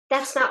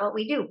That's not what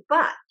we do.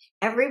 But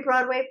every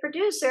Broadway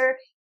producer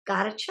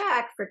got a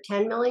check for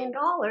 $10 million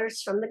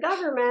from the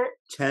government.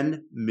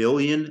 $10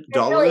 million?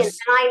 $10 million. And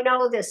I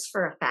know this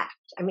for a fact.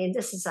 I mean,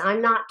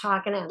 I'm not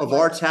talking out of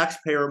our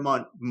taxpayer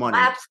money.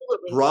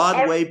 Absolutely.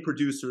 Broadway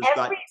producers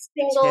got every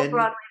single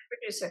Broadway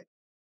producer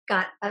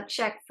got a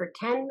check for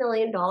 $10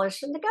 million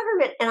from the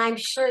government. And I'm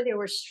sure there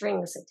were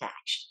strings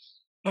attached.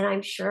 And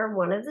I'm sure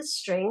one of the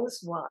strings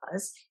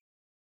was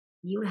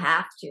you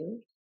have to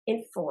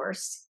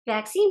enforce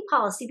vaccine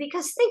policy,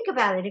 because think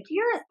about it. If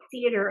you're a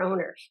theater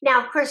owner,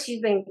 now, of course,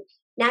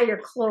 now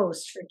you're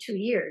closed for 2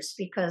 years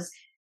because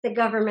the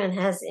government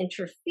has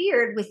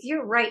interfered with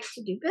your right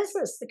to do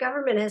business. The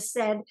government has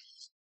said,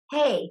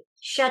 hey,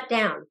 shut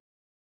down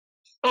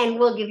and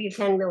we'll give you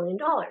 $10 million.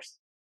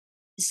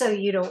 So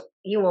you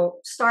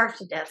won't starve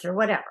to death or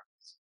whatever.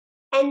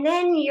 And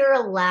then you're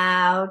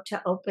allowed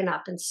to open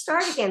up and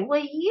start again.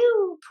 Well,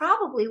 you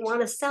probably want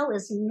to sell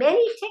as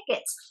many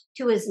tickets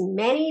to as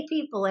many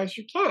people as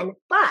you can,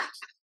 but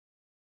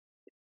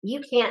you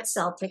can't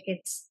sell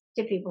tickets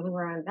to people who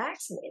are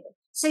unvaccinated.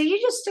 So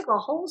you just took a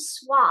whole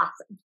swath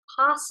of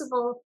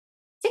possible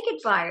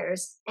ticket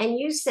buyers and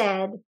you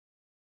said,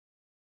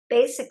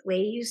 we're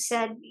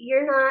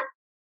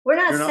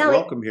not selling.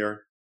 Welcome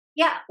here.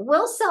 Yeah,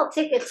 we'll sell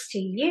tickets to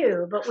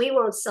you, but we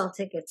won't sell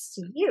tickets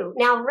to you.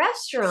 Now,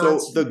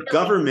 restaurants. So the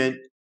government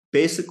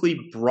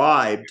basically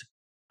bribed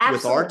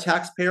with our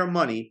taxpayer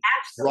money,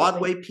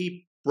 Broadway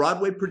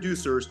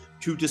producers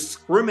to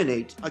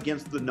discriminate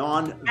against the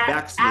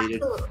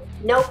non-vaccinated. Absolutely,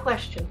 no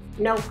question.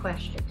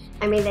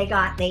 I mean,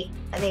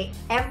 they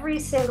every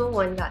single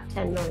one got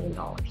 $10 million.